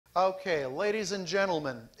Okay, ladies and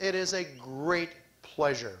gentlemen, it is a great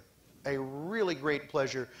pleasure, a really great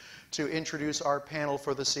pleasure to introduce our panel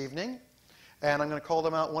for this evening. And I'm going to call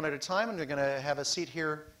them out one at a time, and they're going to have a seat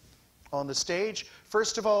here on the stage.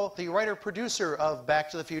 First of all, the writer-producer of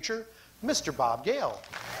Back to the Future, Mr. Bob Gale.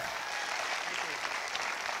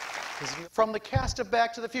 From the cast of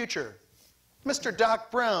Back to the Future, Mr.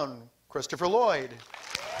 Doc Brown, Christopher Lloyd.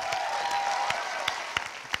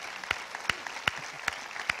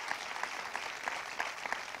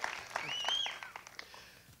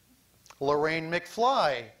 Lorraine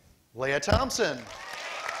McFly, Leah Thompson.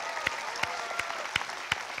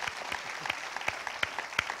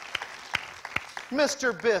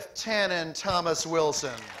 Mr. Biff Tannen, Thomas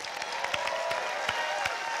Wilson.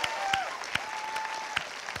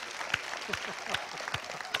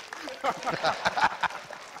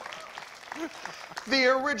 The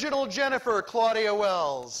original Jennifer, Claudia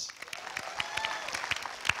Wells.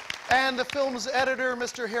 And the film's editor,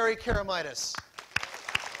 Mr. Harry Karamitis.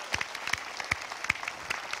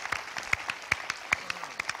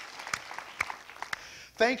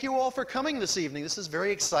 Thank you all for coming this evening. This is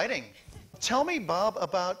very exciting. Tell me, Bob,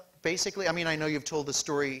 about basically, I mean, I know you've told the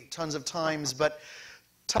story tons of times, but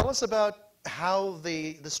tell us about how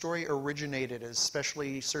the story originated,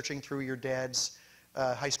 especially searching through your dad's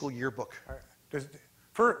high school yearbook.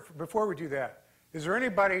 Before we do that, is there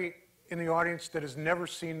anybody in the audience that has never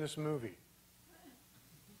seen this movie?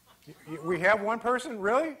 We have one person?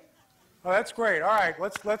 Really? Oh, that's great. All right,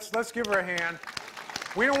 let's give her a hand.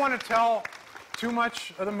 We don't want to tell too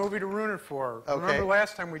much of the movie to ruin it for her. Okay. Remember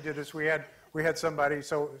last time we did this, we had somebody.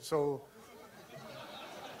 So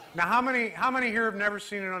now, how many here have never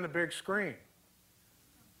seen it on the big screen?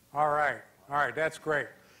 All right, that's great.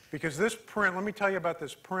 Because this print, let me tell you about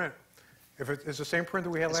this print. If it's the same print that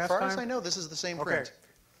we had last time. As far as I know, this is the same print.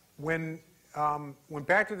 When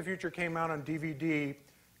Back to the Future came out on DVD,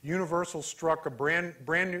 Universal struck made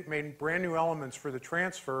brand new elements for the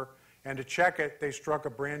transfer, and to check it, they struck a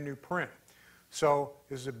brand new print. So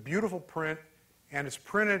this is a beautiful print, and it's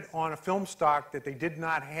printed on a film stock that they did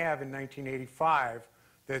not have in 1985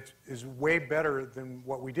 that is way better than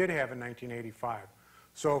what we did have in 1985.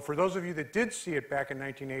 So for those of you that did see it back in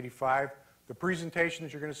 1985, the presentation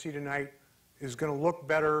that you're going to see tonight is going to look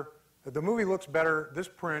better. The movie looks better, this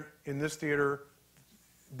print, in this theater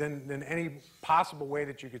than any possible way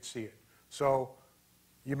that you could see it. So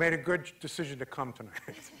you made a good decision to come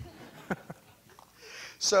tonight.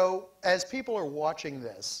 So, as people are watching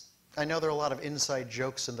this, I know there are a lot of inside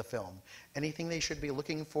jokes in the film. Anything they should be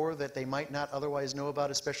looking for that they might not otherwise know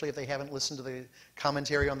about, especially if they haven't listened to the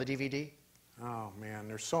commentary on the DVD? Oh man,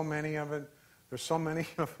 there's so many of it. There's so many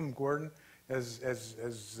of them, Gordon. As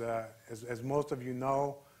most of you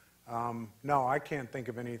know, no, I can't think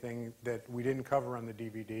of anything that we didn't cover on the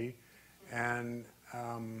DVD. And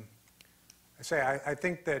I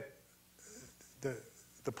think that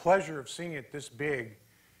the pleasure of seeing it this big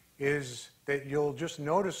is that you'll just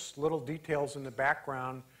notice little details in the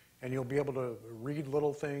background, and you'll be able to read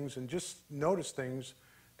little things and just notice things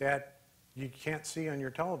that you can't see on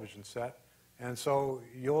your television set. And so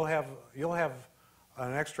you'll have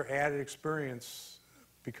an extra added experience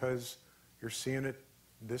because you're seeing it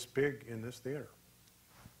this big in this theater.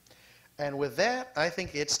 And with that, I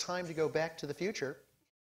think it's time to go back to the future.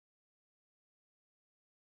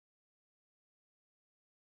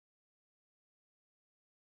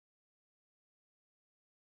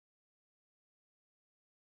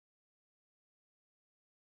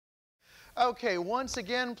 Okay, once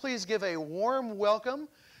again, please give a warm welcome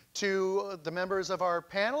to the members of our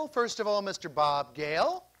panel. First of all, Mr. Bob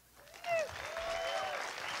Gale.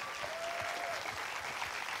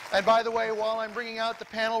 And by the way, while I'm bringing out the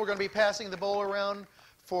panel, we're going to be passing the bowl around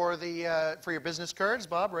for your business cards.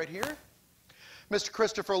 Bob, right here. Mr.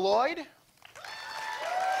 Christopher Lloyd.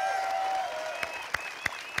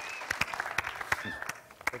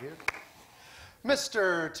 Right here.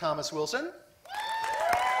 Mr. Thomas Wilson.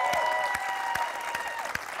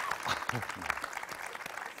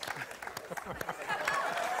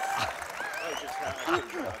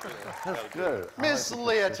 That's good. Miss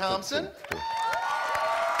Leah Thompson.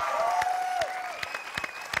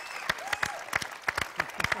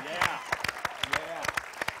 Yeah.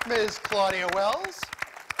 Ms. Claudia Wells.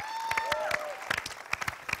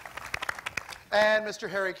 And Mr.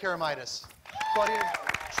 Harry Karamitis. Claudia.